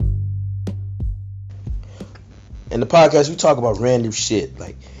In the podcast, we talk about random shit.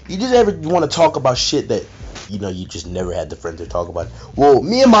 Like, you just ever want to talk about shit that, you just never had the friends to talk about. Well,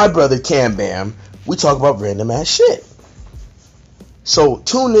 me and my brother, Cam Bam, we talk about random ass shit. So,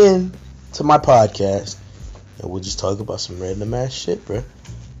 tune in to my podcast, and we'll just talk about some random ass shit, bruh.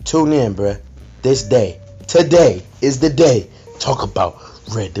 Tune in, bruh. Today is the day. Talk about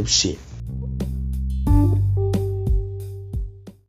random shit.